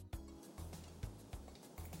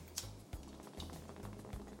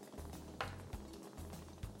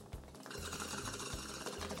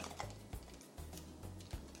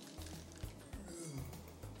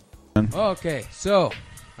Okay, so,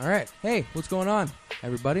 all right. Hey, what's going on,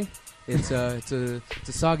 everybody? It's a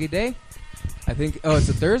soggy day. I think. Oh, it's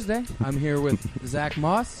a Thursday. I'm here with Zach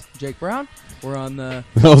Maas, Jake Browne. We're on the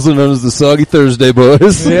also known as the Soggy Thursday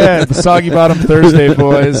Boys. Yeah, the Soggy Bottom Thursday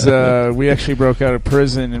Boys. We actually broke out of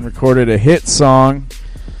prison and recorded a hit song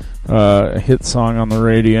on the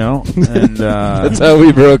radio, and that's how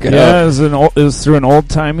we broke out. Yeah, it was through an old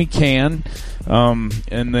timey can, and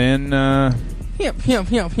then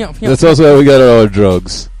that's also how we got all our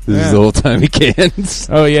drugs. This is the old timey cans.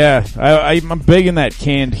 Oh yeah, I'm big in that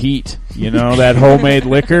canned heat. You know, that homemade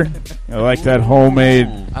liquor. I like that homemade.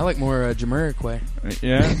 I like more Jamiroquai.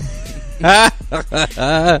 Yeah.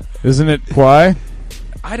 Isn't it Quai?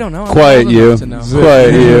 I don't know. Quiet you.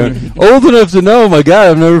 Quiet you. Old enough to know. My God,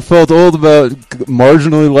 I've never felt old about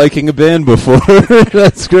marginally liking a band before.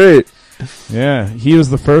 That's great. Yeah, he was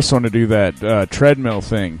the first one to do that treadmill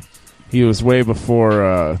thing. He was way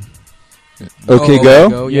before.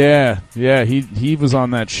 Go? Yeah. He was on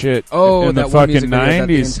that shit. Oh, in that the fucking '90s.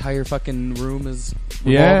 The entire fucking room is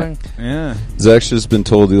revolving. Yeah. Zach's just been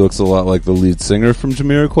told he looks a lot like the lead singer from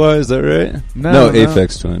Jamiroquai. Is that right? No,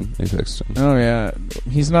 Aphex Twin. Oh yeah,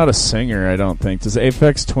 he's not a singer. I don't think. Does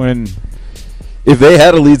Aphex Twin? If they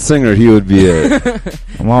had a lead singer, he would be it.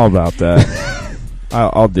 I'm all about that.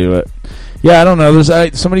 I'll do it. Yeah, I don't know.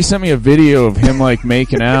 Somebody sent me a video of him like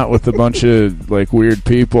making out with a bunch of like weird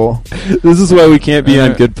people. This is why we can't be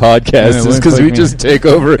on good podcasts, is because we just take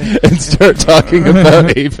over and start talking about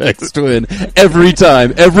Aphex Twin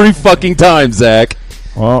every fucking time, Zach.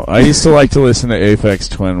 Well, I used to like to listen to Aphex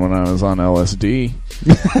Twin when I was on LSD.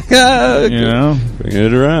 You know, bringing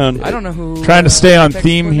it around. I don't know who. Trying to stay on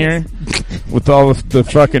theme here with all of the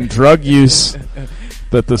fucking drug use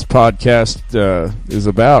that this podcast is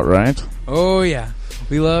about, right? Oh, yeah.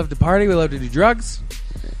 We love to party. We love to do drugs.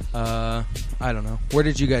 I don't know. Where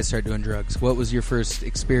did you guys start doing drugs? What was your first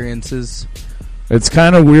experiences? It's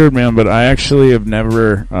kind of weird, man, but I actually have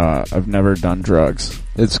never done drugs.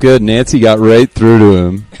 It's good. Nancy got right through to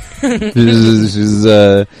him.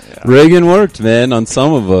 Reagan worked, man, on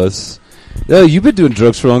some of us. Oh, you've been doing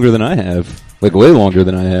drugs for longer than I have. Like, way longer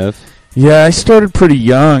than I have. Yeah, I started pretty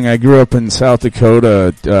young. I grew up in South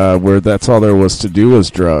Dakota, where that's all there was to do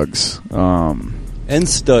was drugs. And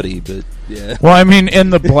study, but yeah. Well, I mean, in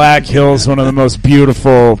the Black Hills, one of the most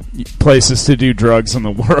beautiful places to do drugs in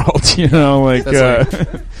the world, you know, like,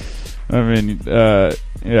 I mean,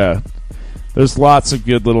 yeah. There's lots of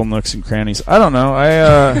good little nooks and crannies. I don't know.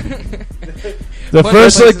 The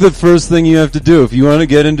first thing you have to do if you want to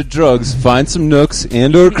get into drugs, find some nooks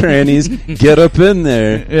and or crannies, get up in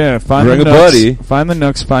there. Yeah, bring a buddy. Find the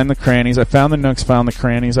nooks, find the crannies. I found the nooks, found the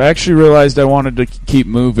crannies. I actually realized I wanted to keep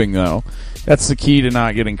moving, though. That's the key to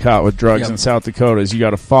not getting caught with drugs in South Dakota is you got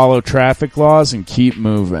to follow traffic laws and keep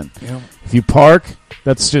moving. Yep. If you park,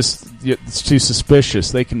 it's too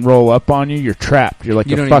suspicious. They can roll up on you. You're trapped. You're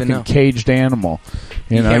like a fucking caged animal.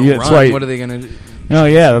 You know, can't run. What are they going to do? No,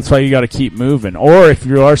 yeah, that's why you got to keep moving. Or if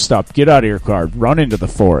you are stopped, get out of your car, run into the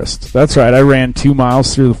forest. That's right. I ran 2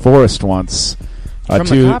 miles through the forest once. From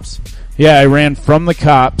the cops? Yeah, I ran from the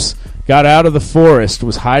cops, got out of the forest,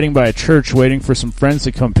 was hiding by a church waiting for some friends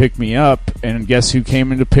to come pick me up, and guess who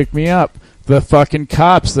came in to pick me up? The fucking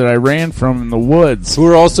cops that I ran from in the woods. Who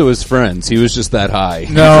were also his friends. He was just that high.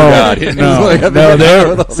 No, they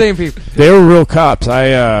were same people. They were real cops.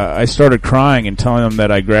 I started crying and telling them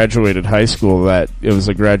that I graduated high school. That it was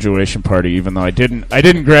a graduation party, even though I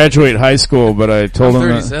didn't graduate high school. But I told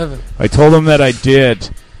them that I did,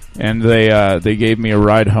 and they gave me a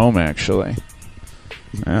ride home. Actually,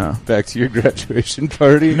 yeah. Back to your graduation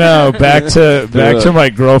party. No, back to my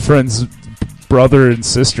girlfriend's brother and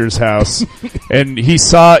sister's house, and he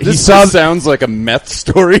saw. Sounds like a meth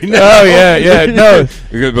story now. Oh yeah, no.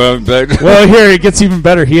 Well, here it gets even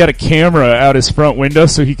better. He had a camera out his front window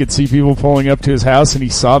so he could see people pulling up to his house, and he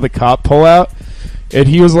saw the cop pull out. And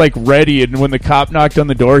he was like ready, and when the cop knocked on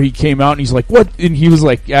the door, he came out and he's like, "What?" And he was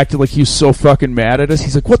like acting like he was so fucking mad at us.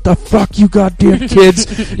 He's like, "What the fuck, you goddamn kids?"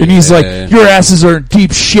 And he's like, "Your asses are in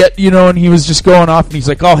deep shit," you know. And he was just going off, and he's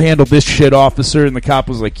like, "I'll handle this shit, officer." And the cop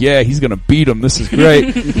was like, "Yeah, he's gonna beat him. This is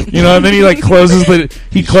great," you know. And then he like closes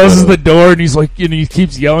the door, and he's like, and he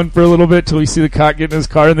keeps yelling for a little bit till we see the cop get in his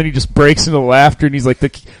car, and then he just breaks into laughter, and he's like,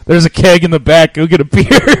 "There's a keg in the back. Go get a beer."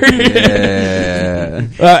 Yeah.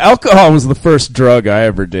 Alcohol was the first drug I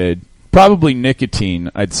ever did. Probably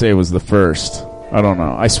nicotine, I'd say, was the first. I don't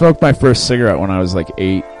know. I smoked my first cigarette when I was like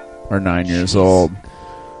 8 or 9 years old.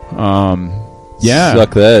 Yeah.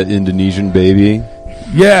 Suck that, Indonesian baby.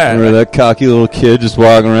 Yeah. Remember that cocky little kid just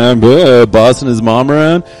walking around, bossing his mom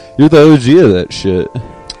around? You're the OG of that shit.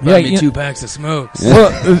 Buy me 2 packs of smokes. Well,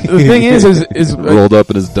 the thing is rolled up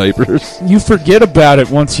in his diapers. You forget about it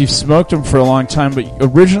once you've smoked them for a long time, but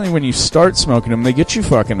originally when you start smoking them, they get you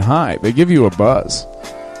fucking high. They give you a buzz.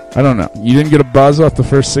 I don't know. You didn't get a buzz off the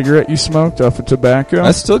first cigarette you smoked off of tobacco?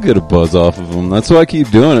 I still get a buzz off of them. That's why I keep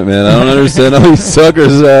doing it, man. I don't understand all these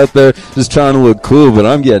suckers out there just trying to look cool, but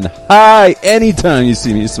I'm getting high anytime you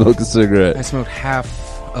see me smoke a cigarette. I smoked half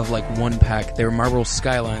of like 1 pack. They were Marlboro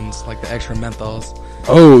Skylines, like the extra menthols.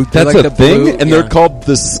 Oh, that's like a the thing? blue, And they're called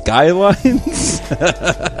the Skylines?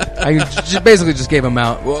 I basically just gave them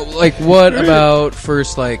out. Well, like, what about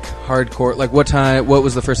first, like, hardcore? Like, what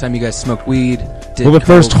was the first time you guys smoked weed? Well, the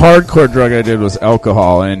first hardcore drug I did was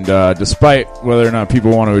alcohol, and despite whether or not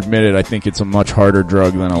people want to admit it, I think it's a much harder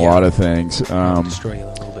drug than a lot of things. Destroy you a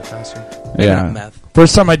little bit faster. Maybe not meth.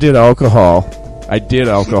 First time I did alcohol, I did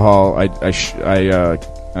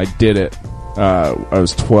it. I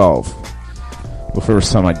was 12. The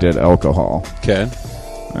first time I did alcohol. Okay.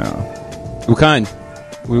 Yeah. What kind?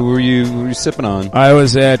 What were you sipping on? I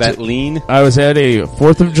was at that lean. I was at a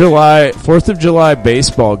 4th of July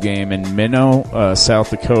baseball game in Minnow, South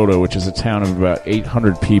Dakota, which is a town of about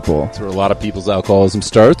 800 people. That's where a lot of people's alcoholism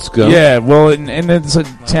starts. Go. Yeah, well, and it's a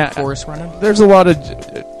town. Forest running. There's a lot of.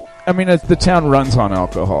 I mean, the town runs on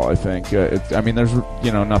alcohol. I think. There's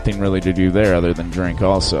nothing really to do there other than drink,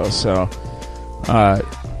 also. So,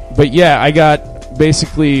 but yeah, I got.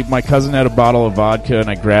 Basically, my cousin had a bottle of vodka, and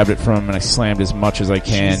I grabbed it from him, and I slammed as much as I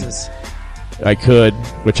can. Jesus. I could,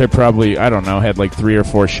 which I probably, I don't know, had like 3 or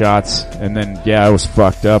 4 shots, and then, I was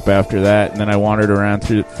fucked up after that, and then I wandered around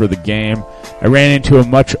for the game. I ran into a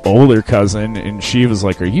much older cousin, and she was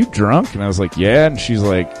like, "Are you drunk?" And I was like, "Yeah," and she's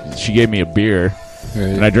like, she gave me a beer,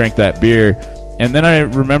 and I drank that beer. And then I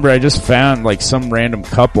remember I just found, like, some random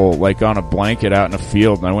couple, like, on a blanket out in a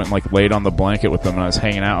field, and I went and, like, laid on the blanket with them, and I was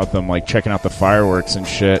hanging out with them, like, checking out the fireworks and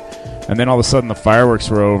shit. And then all of a sudden the fireworks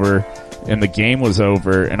were over, and the game was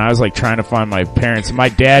over, and I was, like, trying to find my parents. And my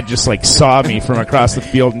dad just, like, saw me from across the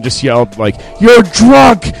field and just yelled, like, "You're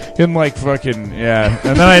drunk!" And, like, fucking, yeah.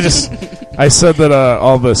 And then I said that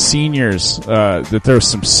all the seniors, that there were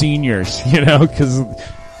some seniors, because...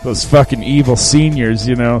 those fucking evil seniors,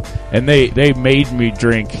 and they made me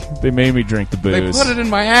drink. They made me drink the booze. They put it in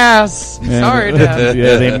my ass. Sorry, Dad.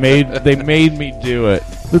 Yeah, they made me do it.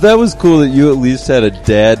 But that was cool that you at least had a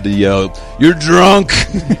dad to yell, "You're drunk!"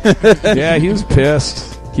 Yeah, he was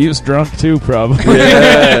pissed. He was drunk too, probably.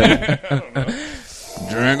 Yeah.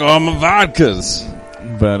 Drink all my vodkas.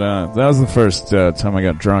 But that was the first time I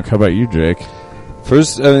got drunk. How about you, Jake?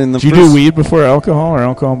 Did you do weed before alcohol or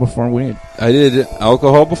alcohol before weed? I did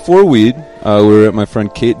alcohol before weed. We were at my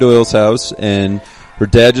friend Kate Doyle's house, and her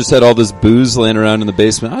dad just had all this booze laying around in the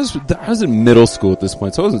basement. I was in middle school at this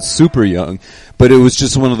point, so I wasn't super young, but it was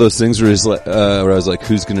just one of those things where I was like,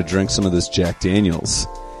 who's going to drink some of this Jack Daniels?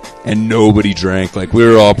 And nobody drank. Like, we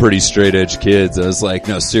were all pretty straight-edge kids. I was like,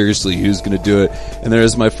 no, seriously, who's going to do it? And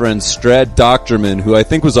there's my friend Strad Doctorman, who I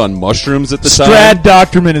think was on mushrooms at the time. Strad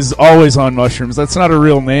Doctorman is always on mushrooms. That's not a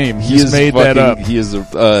real name. He's made that up. He is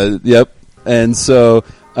yep. And so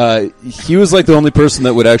he was like the only person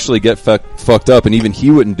that would actually get fucked up, and even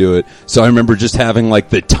he wouldn't do it. So I remember just having like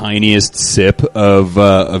the tiniest sip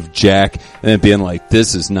of Jack, and it being like,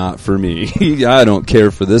 this is not for me. I don't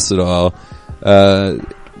care for this at all.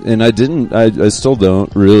 And I didn't. I still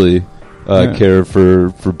don't really care for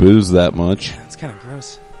booze that much. Yeah, it's kind of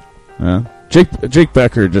gross. Yeah. Jake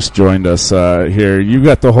Becker just joined us here. You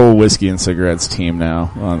got the whole Whiskey and Cigarettes team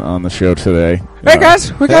now on the show today. Hey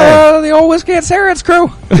guys, we got the old Whiskey and Cigarettes crew.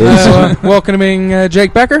 Welcoming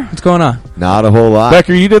Jake Becker. What's going on? Not a whole lot.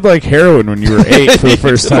 Becker, you did like heroin when you were 8 for the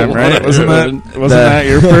first time, right? Wasn't that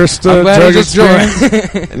your first drug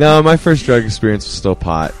experience? No, my first drug experience was still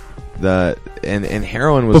pot. And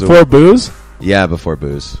heroin was before booze. Yeah, before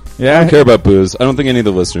booze. Yeah, I don't care about booze. I don't think any of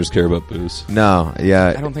the listeners care about booze. No,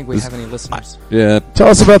 yeah. I don't think we have any listeners. Yeah. Tell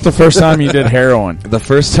us about the first time you did heroin. The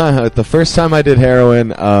first time I did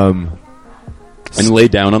heroin, and lay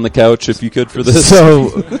down on the couch if you could for this. So,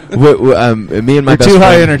 me and my You're best too friend,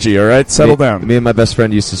 high energy. All right, settle down. Me and my best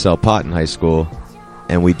friend used to sell pot in high school,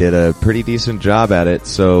 and we did a pretty decent job at it.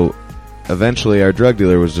 So, eventually, our drug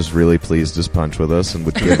dealer was just really pleased as punch with us and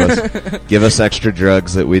would give us extra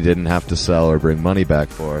drugs that we didn't have to sell or bring money back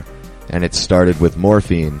for. And it started with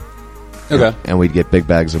morphine. Okay. And we'd get big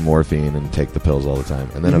bags of morphine and take the pills all the time.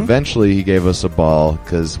 And then eventually he gave us a ball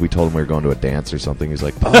because we told him we were going to a dance or something. He's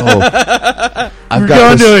like, We're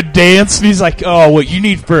going to a dance? And he's like, oh, what you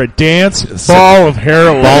need for a dance? Ball of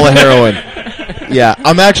heroin. Ball of heroin. Yeah,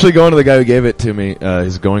 I'm actually going to the guy who gave it to me.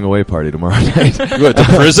 His going away party tomorrow night. You went to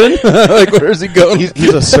prison? Like, where is he going?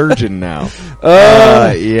 He's a surgeon now.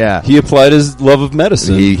 Yeah. He applied his love of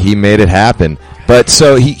medicine. He made it happen. But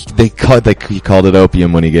so he called it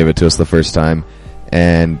opium when he gave it to us the first time,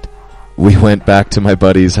 and we went back to my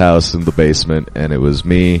buddy's house in the basement, and it was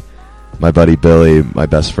me, my buddy Billy, my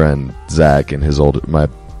best friend Zach, and my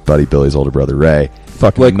buddy Billy's older brother Ray.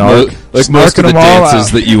 Fucking like most of the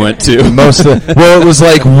dances that you went to. Well, it was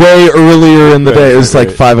like way earlier in the day. It was like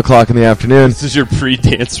 5 o'clock in the afternoon. This is your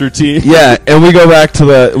pre-dance routine. Yeah, and we go back to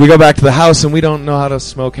the house, and we don't know how to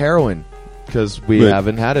smoke heroin because we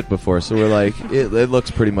haven't had it before. So we're like, it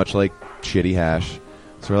looks pretty much like shitty hash.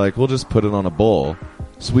 So we're like, we'll just put it on a bowl.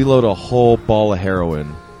 So we load a whole ball of heroin,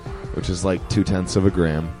 which is like 0.2 of a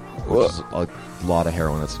gram, which is a lot of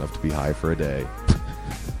heroin. That's enough to be high for a day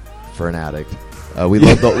for an addict. We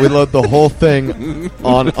load the whole thing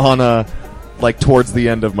on like towards the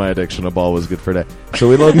end of my addiction. A ball was good for a day. So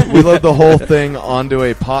we load the whole thing onto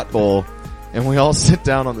a pot bowl, and we all sit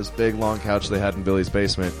down on this big long couch they had in Billy's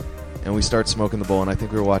basement, and we start smoking the bowl. And I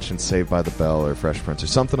think we were watching Saved by the Bell or Fresh Prince or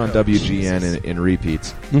something on WGN in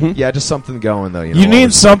repeats. Mm-hmm. Yeah, just something going though. You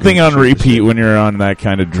need something on repeat when you're on that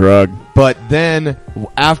kind of drug. But then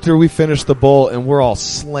after we finish the bowl and we're all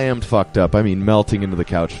slammed fucked up, I mean melting into the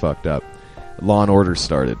couch fucked up, Law and Order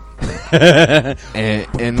started. and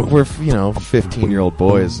we're 15-year-old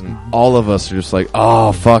boys, and all of us are just like,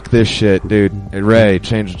 oh fuck this shit, dude. Hey, Ray,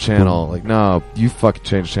 change the channel. Like, no, you fucking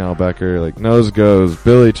change the channel, Becker. Like, nose goes,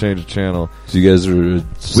 Billy, change the channel. So you guys are a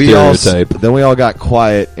stereotype. Then we all got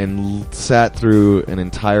quiet and sat through an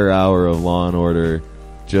entire hour of Law and Order,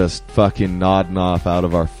 just fucking nodding off out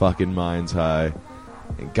of our fucking minds high.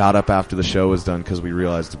 And got up after the show was done because we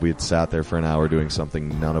realized we had sat there for an hour doing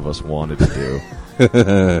something none of us wanted to do.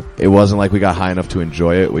 It wasn't like we got high enough to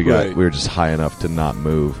enjoy it. We were just high enough to not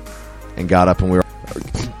move. And got up and we were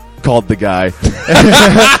called the guy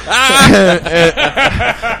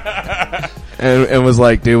and was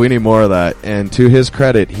like, dude, we need more of that. And to his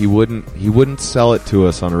credit, he wouldn't sell it to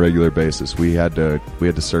us on a regular basis. We had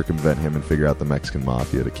to circumvent him and figure out the Mexican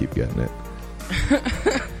mafia to keep getting it.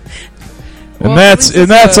 And that's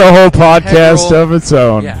a whole podcast of its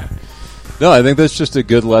own. Yeah. No, I think that's just a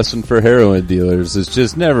good lesson for heroin dealers. Is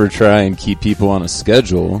just never try and keep people on a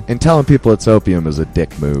schedule. And telling people it's opium is a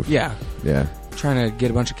dick move. Yeah. Yeah. Trying to get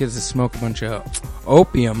a bunch of kids to smoke a bunch of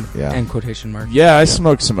opium, in quotation marks. Yeah, I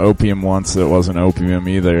smoked some opium once that wasn't opium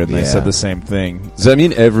either, and they said the same thing. Does that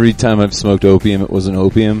mean every time I've smoked opium, it wasn't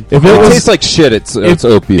opium? If it tastes like shit, it's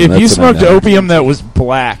opium. If you smoked opium that was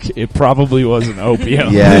black, it probably wasn't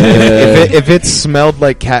opium. Yeah. If it smelled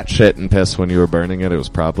like cat shit and piss when you were burning it, it was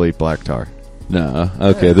probably black tar. No.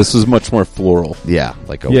 Okay, this was much more floral. Yeah,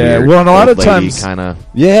 like a weird well, and a lot of times kind of.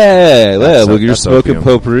 Yeah. Well, you're smoking opium.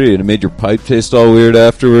 potpourri, and it made your pipe taste all weird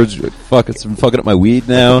afterwards. You're like, fuck, it's been fucking up my weed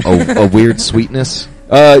now. A weird sweetness.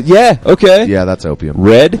 Yeah. Okay. Yeah, that's opium.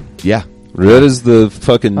 Red. Yeah. Red is the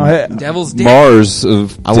fucking Devil's dick. Mars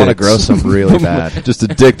of I want to grow some really bad. Just a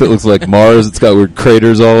dick that looks like Mars. It's got weird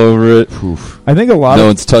craters all over it. Oof. I think no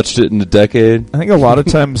one's touched it in a decade. I think a lot of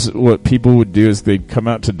times what people would do is they'd come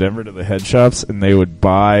out to Denver to the head shops and they would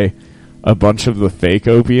buy a bunch of the fake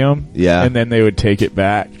opium. Yeah. And then they would take it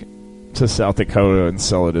back to South Dakota and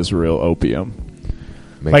sell it as real opium.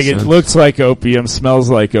 Makes sense. It looks like opium, smells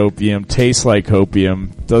like opium, tastes like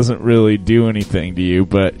opium, doesn't really do anything to you,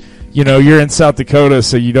 but you're in South Dakota,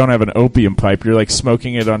 so you don't have an opium pipe. You're like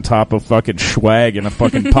smoking it on top of fucking swag in a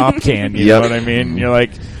fucking pop can. You know what I mean? You're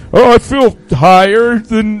like, oh, I feel higher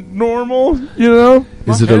than normal.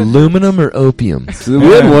 Is it aluminum or opium? So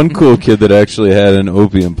we had one cool kid that actually had an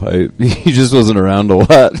opium pipe. He just wasn't around a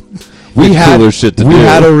lot. We had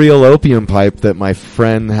a real opium pipe that my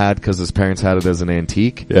friend had because his parents had it as an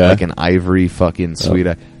antique, like an ivory fucking sweet.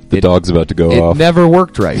 The dog's about to go off. It never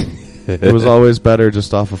worked right. It was always better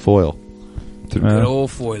just off of foil. Good old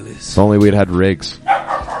foilies. If only we'd had rigs.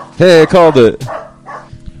 Hey, I called it.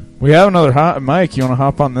 We have another Mike. You want to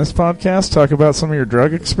hop on this podcast? Talk about some of your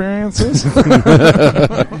drug experiences?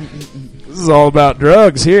 This is all about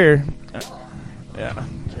drugs here. Yeah.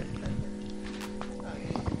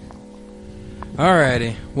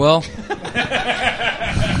 Alrighty. Well,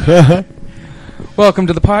 welcome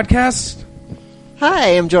to the podcast.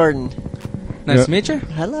 Hi, I'm Jordan. Nice to meet you.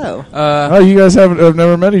 Hello. You guys have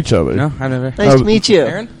never met each other. No, I've never. Nice to meet you.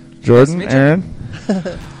 Aaron? Jordan, Nice to meet you.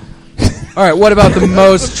 Aaron. All right, what about the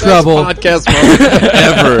most trouble? Podcast moment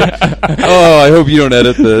ever. Oh, I hope you don't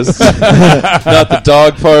edit this. Not the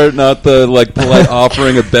dog part, not the polite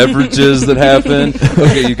offering of beverages that happened.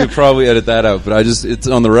 Okay, you could probably edit that out, but it's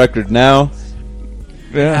on the record now.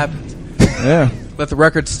 Yeah. Happened. Yeah. Let the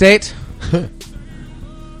record state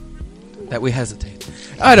that we hesitate.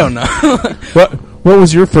 I don't know. What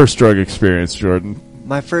was your first drug experience, Jordan?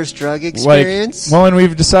 My first drug experience? And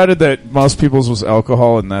we've decided that most people's was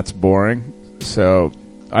alcohol, and that's boring. So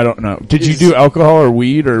I don't know. Did you do alcohol or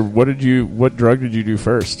weed, or what drug did you do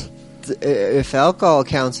first? If alcohol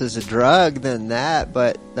counts as a drug, then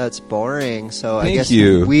but that's boring. So I guess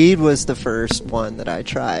you. weed was the first one that I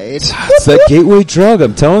tried. It's that gateway drug.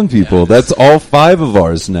 I'm telling people. That's all 5 of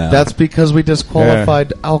ours now. That's because we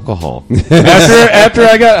disqualified alcohol. After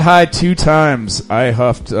I got high 2 times, I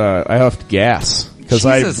huffed gas. Because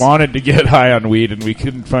I wanted to get high on weed, and we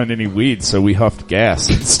couldn't find any weed, so we huffed gas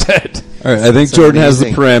instead. All right, I think Jordan has the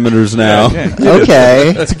parameters now.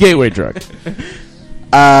 Okay. That's a gateway drug.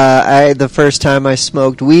 The first time I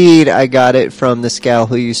smoked weed, I got it from this gal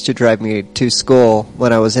who used to drive me to school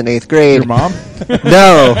when I was in 8th grade. Your mom?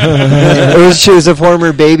 No. She was a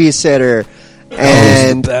former babysitter.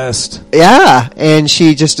 And the best. Yeah, and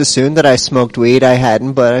she just assumed that I smoked weed. I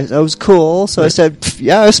hadn't, but I was cool, so I said,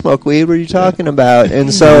 yeah, I smoke weed. What are you talking about?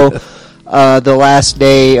 And so the last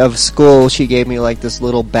day of school, she gave me like this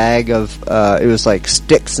little bag of, it was like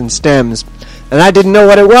sticks and stems, and I didn't know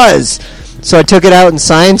what it was. So I took it out in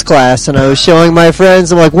science class, and I was showing my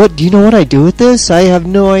friends. I'm like, "What? Do you know what I do with this? I have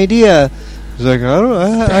no idea." He's like,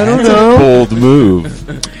 "I don't know." Bold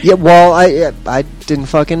move. Yeah, well, I didn't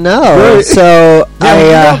fucking know. Right. So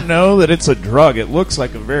I don't know that it's a drug. It looks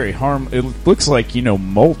like a very It looks like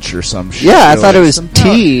mulch or some shit. Yeah, I thought it was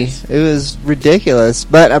tea. It was ridiculous.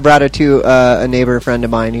 But I brought it to a neighbor friend of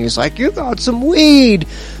mine. He was like, "You got some weed."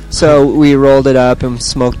 So we rolled it up and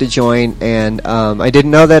smoked a joint, and I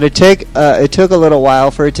didn't know that it took a little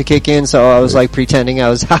while for it to kick in, so I was like pretending I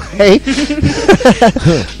was high.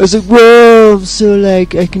 I was like, "Whoa!" So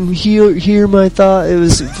like I can hear my thought. It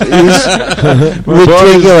was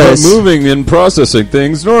ridiculous. Moving and processing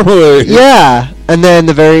things normally. Yeah, and then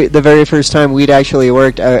the very first time weed actually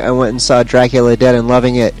worked, I went and saw Dracula Dead and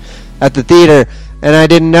Loving It at the theater, and I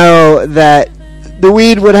didn't know that the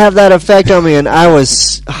weed would have that effect on me, and I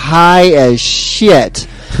was high as shit.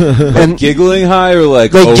 And giggling high or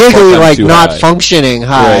like giggling, like not high. Functioning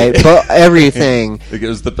high, Right. but everything. Like it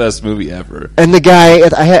was the best movie ever. And the guy,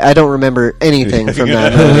 I don't remember anything from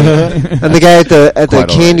that movie. And the guy at the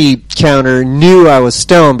candy counter knew I was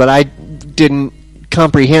stoned, but I didn't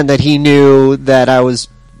comprehend that he knew that I was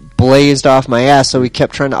blazed off my ass, so he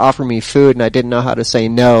kept trying to offer me food, and I didn't know how to say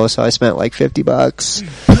no, so I spent like $50.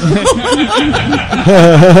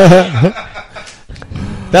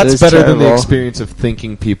 That's better than the terrible. experience of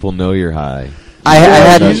thinking people know you're high. I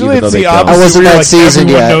had Usually even it's though the they don't. opposite. I wasn't where that like, seasoned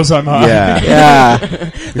everyone yet. knows I'm high. Yeah.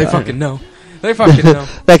 Yeah, They fucking know. They fucking know.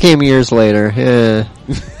 that came years later. Yeah.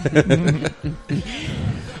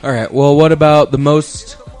 All right. Well, what about the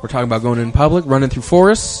most? We're talking about going in public, running through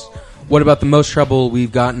forests. What about the most trouble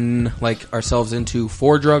we've gotten like ourselves into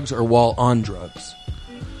for drugs or while on drugs?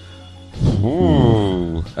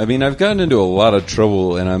 Ooh. I mean, I've gotten into a lot of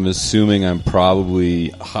trouble, and I'm assuming I'm probably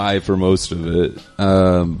high for most of it.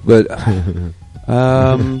 But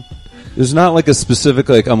there's not like a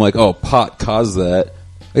specific I'm like, oh, pot caused that.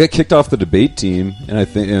 I got kicked off the debate team, and I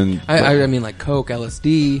mean, like coke,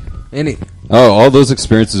 LSD, anything. Oh, all those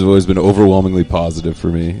experiences have always been overwhelmingly positive for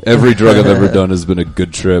me. Every drug I've ever done has been a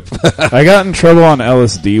good trip. I got in trouble on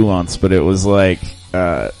LSD once, but it was like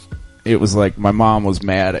my mom was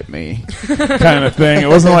mad at me kind of thing. It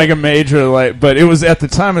wasn't like a major, but it was at the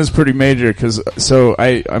time it was pretty major so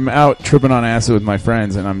I'm out tripping on acid with my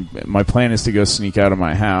friends, and my plan is to go sneak out of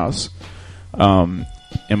my house.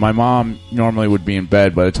 And my mom normally would be in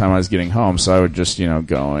bed by the time I was getting home, so I would just,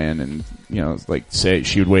 go in and, say,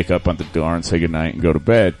 she would wake up on the door and say goodnight and go to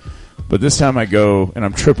bed. But this time I go, and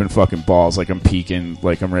I'm tripping fucking balls, like I'm peeking,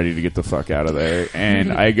 like I'm ready to get the fuck out of there.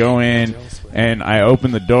 And I go in, and I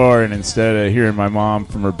open the door, and instead of hearing my mom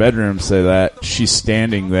from her bedroom say that, she's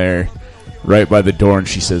standing there right by the door, and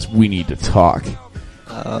she says, "We need to talk."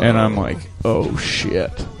 And I'm like, oh,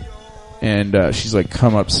 shit. And she's like,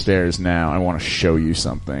 "Come upstairs now. I want to show you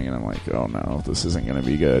something." And I'm like, oh, no, this isn't going to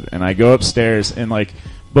be good. And I go upstairs, and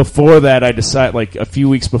before that, I decided, a few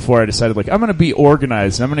weeks before, I decided, I'm going to be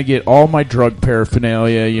organized. I'm going to get all my drug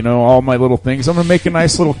paraphernalia, all my little things. I'm going to make a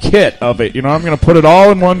nice little kit of it. I'm going to put it all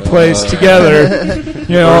in one place together.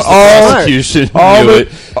 Prosecution. all knew the-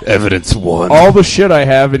 it. Evidence one. All the shit I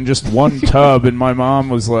have in just one tub, and my mom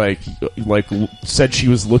was said she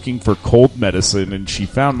was looking for cold medicine, and she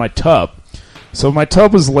found my tub. So my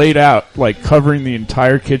tub was laid out, covering the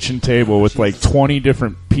entire kitchen table with 20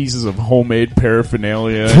 different pieces of homemade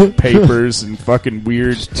paraphernalia, papers, and fucking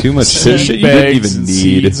weird Too much seed shit you didn't bags even and need.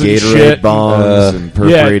 seeds and Gatorade shit. bombs and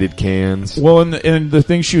perforated cans. Well, and the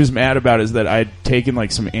thing she was mad about is that I'd taken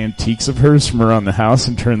like some antiques of hers from around the house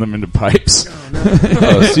and turned them into pipes.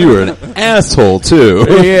 Oh, so you were an asshole too.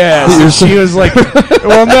 Yeah, so she was like,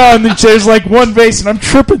 well, no, and then there's like one vase, and I'm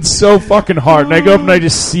tripping so fucking hard, and I go up and I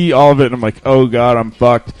just see all of it, and I'm like, oh god, I'm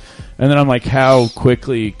fucked. And then I'm like, how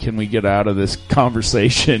quickly can we get out of this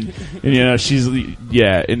conversation? And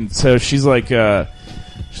and so she's like, oh,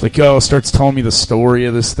 starts telling me the story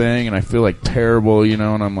of this thing, and I feel like terrible, and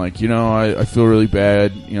I'm like, I feel really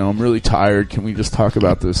bad, I'm really tired. Can we just talk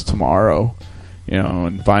about this tomorrow?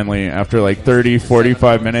 And finally, after like 30,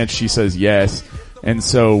 45 minutes, she says yes. And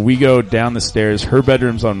so we go down the stairs. Her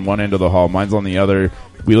bedroom's on one end of the hall. Mine's on the other.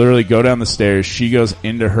 We literally go down the stairs. She goes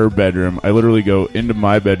into her bedroom. I literally go into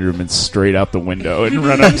my bedroom and straight out the window and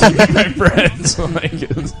run up to my friends.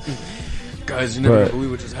 Guys, you never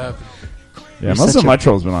believe what just happened. Yeah, most of my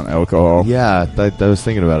trouble's been on alcohol. Yeah, I was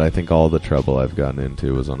thinking about it. I think all the trouble I've gotten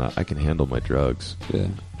into was on I can handle my drugs. Yeah.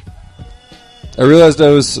 I realized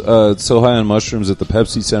I was so high on mushrooms at the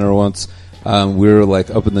Pepsi Center once. We were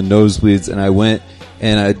like up in the nosebleeds, and I went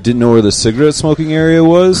and I didn't know where the cigarette smoking area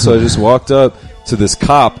was, so I just walked up to this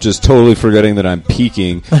cop, just totally forgetting that I'm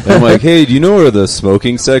peeking. And I'm like, hey, do you know where the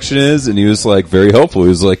smoking section is? And he was like very helpful. He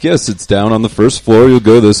was like, yes, it's down on the first floor. You'll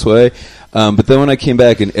go this way. But then when I came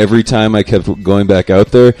back, and every time I kept going back out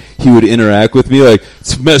there, he would interact with me like,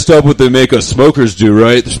 it's messed up what they make us smokers do,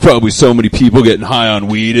 right? There's probably so many people getting high on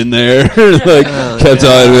weed in there. Like, kept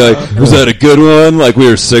on me like, was that a good one? Like, we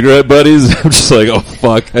were cigarette buddies. I'm just like, oh,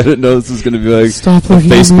 fuck. I didn't know this was going to be like a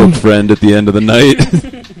Facebook friend at the end of the night.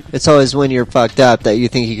 It's always when you're fucked up that you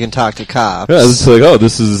think you can talk to cops. Yeah, it's like, oh,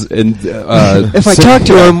 this is... if I talk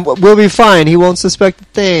to him, we'll be fine. He won't suspect a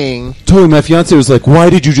thing. Totally, my fiance was like, why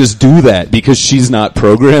did you just do that? Because she's not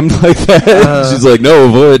programmed like that. She's like, no,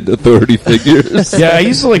 avoid authority figures. Yeah, I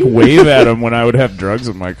used to like wave at him when I would have drugs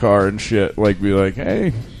in my car and shit. Like, be like,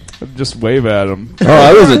 hey, I'd just wave at him. Oh,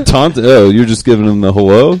 I wasn't taunting. Oh, you're just giving him the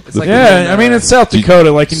hello? Like I mean, it's South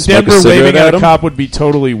Dakota. Like, in smoke a Denver, cigarette waving at at a him? cop would be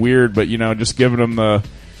totally weird, but, just giving him the...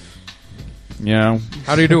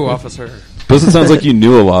 How do you do, officer? Plus, it sounds like you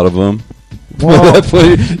knew a lot of them. Well, At that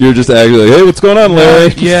point, you're just acting like, hey, what's going on,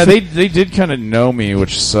 Larry? yeah, they did kind of know me,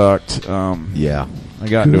 which sucked. Yeah. I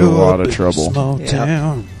got into a lot of trouble. Small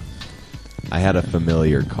town. I had a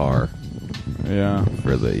familiar car Yeah.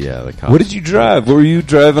 for the cops. What did you drive? Were you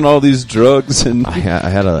driving all these drugs and I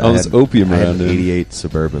had all this opium I had around an it? 88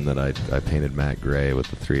 Suburban that I painted matte gray with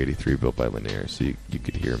the 383 built by Lanier, so you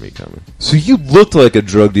could hear me coming. So you looked like a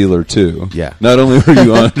drug dealer, too. Yeah. Not only were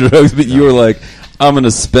you on drugs, but you were like, I'm going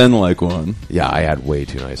to spend like one. Yeah, I had way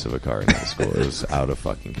too nice of a car in high school. It was out of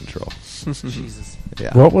fucking control. Jesus.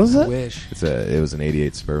 Yeah. What was I it? wish. It was an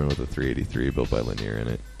 88 Suburban with a 383 built by Lanier in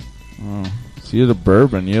it. Oh. So you had a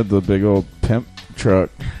bourbon. You had the big old pimp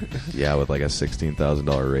truck. Yeah, with like a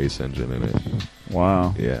 $16,000 race engine in it.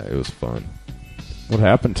 Wow. Yeah, it was fun. What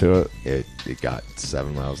happened to it? It got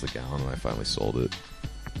 7 miles a gallon, and I finally sold it.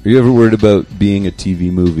 Are you ever worried about being a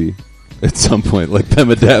TV movie at some point, like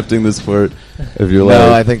them adapting this part of your life?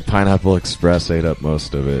 No, I think Pineapple Express ate up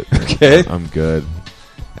most of it. Okay. I'm good.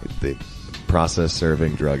 The process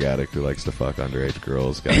serving drug addict who likes to fuck underage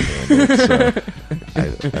girls got handled,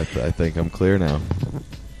 so I think I'm clear now.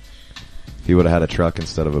 If he would have had a truck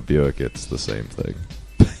instead of a Buick, it's the same thing.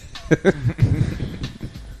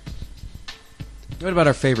 What about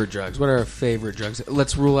our favorite drugs? What are our favorite drugs?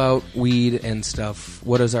 Let's rule out weed and stuff.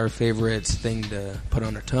 What is our favorite thing to put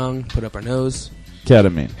on our tongue, put up our nose?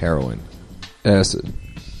 Ketamine. Heroin. Acid.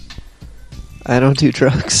 I don't do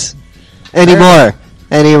drugs. Anymore.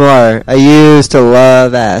 I used to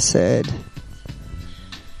love acid.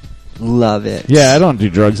 Love it. Yeah, I don't do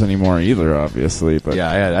drugs anymore either, obviously. But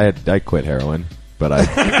Yeah, I quit heroin, but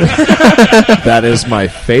that is my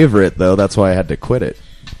favorite, though. That's why I had to quit it.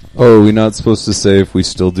 Oh, are we not supposed to say if we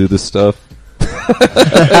still do this stuff?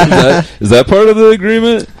 is that part of the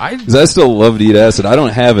agreement? Because I still love to eat acid. I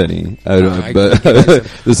don't have any. But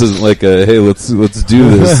this isn't like a, hey, let's do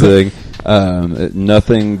this thing.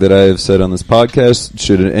 Nothing that I have said on this podcast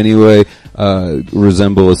should in any way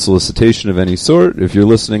resemble a solicitation of any sort. If you're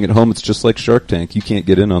listening at home, it's just like Shark Tank. You can't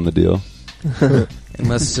get in on the deal.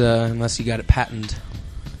 Unless you got it patented.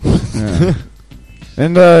 yeah.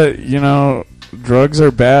 And drugs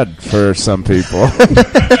are bad for some people.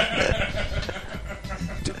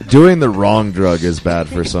 Doing the wrong drug is bad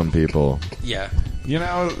for some people. Yeah.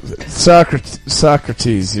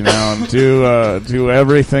 Socrates, do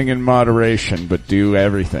everything in moderation, but do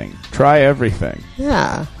everything. Try everything.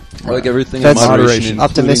 Yeah. I like everything That's in moderation,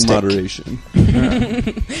 optimistic. Moderation.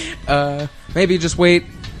 Maybe just wait,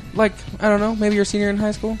 like, I don't know, maybe you're a senior in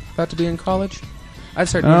high school, about to be in college. I'd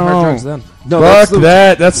start doing hard drugs then. No, Fuck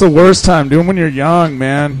that. That's the worst time. Do them when you're young,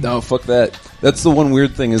 man. No, fuck that. That's the one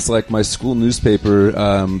weird thing is like my school newspaper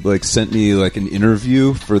like sent me like an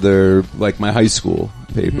interview for their like my high school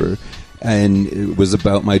paper, and it was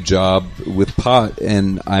about my job with pot,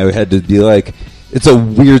 and I had to be like, it's a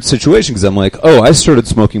weird situation because I'm like, oh, I started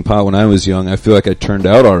smoking pot when I was young. I feel like I turned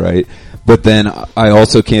out all right, but then I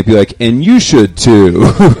also can't be like, and you should too.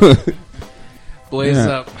 Blaze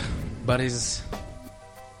up, buddies.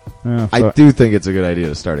 Yeah, I do think it's a good idea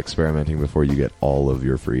to start experimenting before you get all of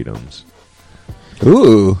your freedoms.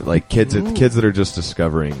 Ooh. Like kids that are just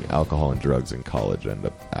discovering alcohol and drugs in college end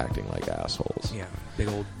up acting like assholes. Yeah, big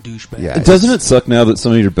old douchebag. Yeah. Doesn't it suck now that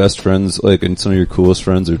some of your best friends, like, and some of your coolest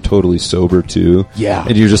friends are totally sober too? Yeah.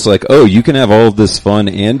 And you're just like, oh, you can have all of this fun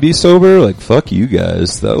and be sober? Like, fuck you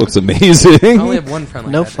guys. That looks amazing. I only have one friend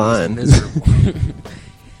like No that. fun. Miserable.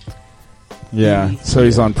 Yeah, so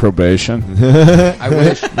he's on probation. I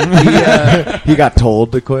wish. He got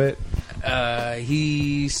told to quit.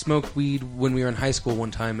 He smoked weed when we were in high school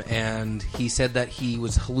one time, and he said that he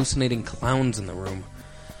was hallucinating clowns in the room.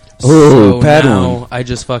 Oh, So bad now one. I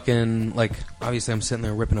just fucking, like, obviously I'm sitting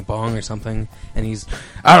there ripping a bong or something, and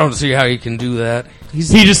I don't see how he can do that. He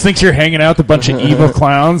just thinks you're hanging out with a bunch of evil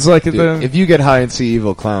clowns. Like at the, If you get high and see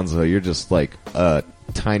evil clowns, though, you're just like a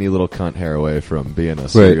tiny little cunt hair away from being a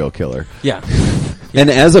serial killer. Yeah. And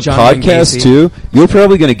as a John Wayne podcast Gacy. too, you're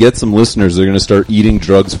probably going to get some listeners that are going to start eating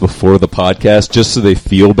drugs before the podcast just so they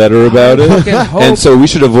feel better about fucking it. hope. And so we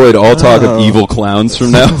should avoid all talk of evil clowns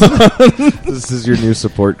from now on. This is your new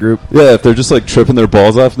support group. Yeah, if they're just like tripping their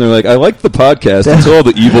balls off and they're like, I like the podcast until all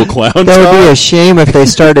the evil clowns That would be talk. a shame if they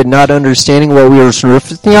started not understanding what we were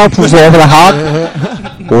sniffing out over the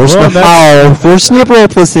hot.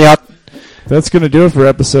 that's going to do it for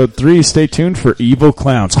episode 3. Stay tuned for Evil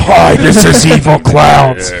Clowns. Hi, this is Evil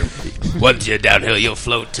Clowns. Once you're downhill, you'll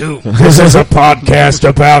float too. This is a podcast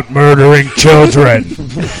about murdering children.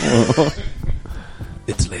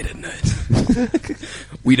 It's late at night.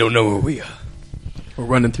 We don't know where we are. We're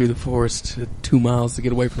running through the forest 2 miles to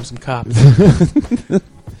get away from some cops.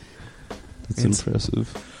 That's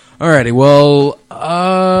impressive. Alrighty, well,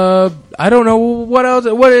 I don't know what else.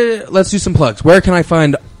 Let's do some plugs. Where can I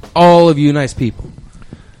find all of you nice people?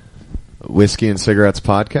 Whiskey and Cigarettes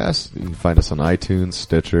Podcast. You can find us on iTunes,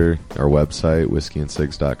 Stitcher, our website,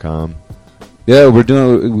 whiskeyandcigs.com. Yeah, we're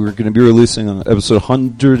going to be releasing episode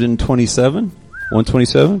 127.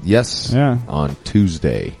 127? Yes. Yeah. On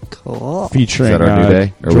Tuesday. Cool. Featuring Is that our new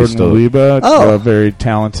day? Or are we Jordan still- Wieleba, Oh. a very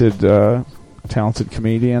talented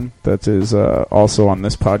comedian that is also on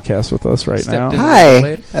this podcast with us right Stepped now. in.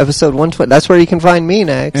 Hi, episode 120. That's where you can find me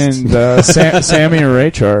next. And Sammy and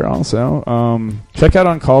Rachar also. Check out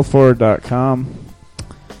uncalledfor.com.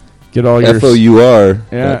 Get all your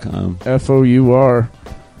FOUR.com. FOUR.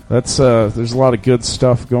 That's there's a lot of good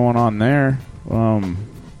stuff going on there.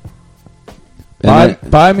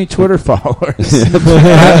 Buy me Twitter followers at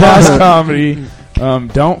Maas Comedy.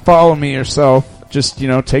 Don't follow me yourself. Just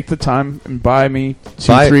take the time and buy me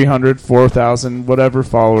 200, 300, 4,000, whatever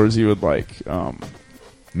followers you would like.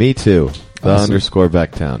 Me too. The Awesome. _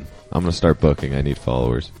 Backtown. I'm going to start booking. I need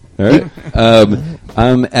followers. All right.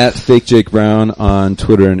 I'm at Fake Jake Browne on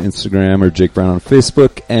Twitter and Instagram, or Jake Browne on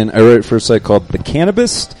Facebook, and I write for a site called The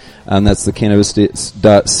Cannabist, and that's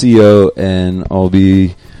thecannabist.co, and I'll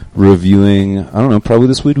be reviewing, I don't know, probably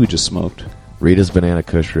this weed we just smoked. Rita's Banana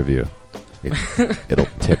Kush review. It'll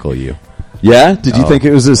tickle you. Yeah? Did you think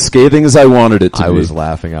it was as scathing as I wanted it to be? I was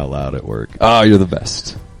laughing out loud at work. Oh, you're the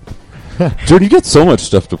best. Jordan, you got so much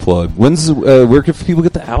stuff to plug. Where can people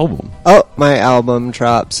get the album? Oh, my album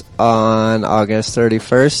drops on August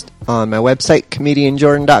 31st on my website,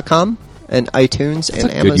 comedianjordan.com, and iTunes and That's a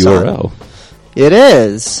good Amazon. URL. It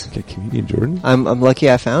is. Okay, Comedian Jordan. I'm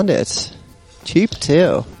lucky I found it. Cheap,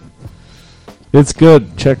 too. It's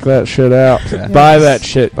good. Check that shit out. Buy that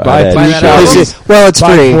shit. Buy that 3 shit. copies. Well, it's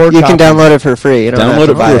Buy free. 4 You can copies. download it for free. You don't Download have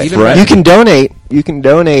to it buy for it. free. You can donate. You can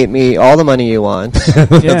donate me all the money you want. Yeah.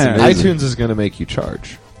 amazing. iTunes is going to make you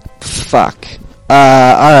charge. Fuck.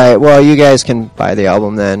 Alright, well, you guys can buy the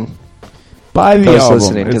album then. Buy the Those album.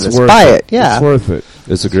 listening to It's this. worth Buy it, yeah. It's worth it.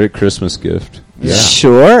 It's a great Christmas gift. Yeah.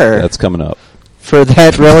 Sure. That's coming up. For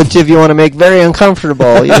that relative you want to make very uncomfortable.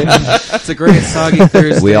 It's a great Soggy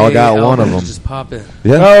Thursday. We all got one of album. them. Just pop in.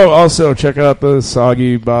 Yeah. Oh, also check out the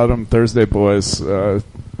Soggy Bottom Thursday Boys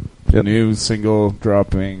new single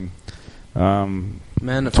dropping Men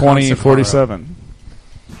of 2047.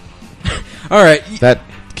 All right. That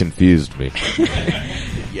confused me.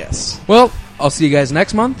 Yes. Well, I'll see you guys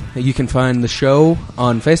next month. You can find the show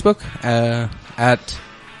on Facebook at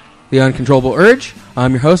The Uncontrollable Urge.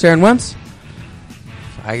 I'm your host, Aaron Wentz.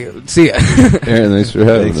 See ya. Aaron, thanks for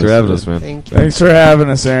having us. Thanks for having us, man. Thank you. Thanks for having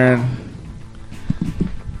us, Aaron.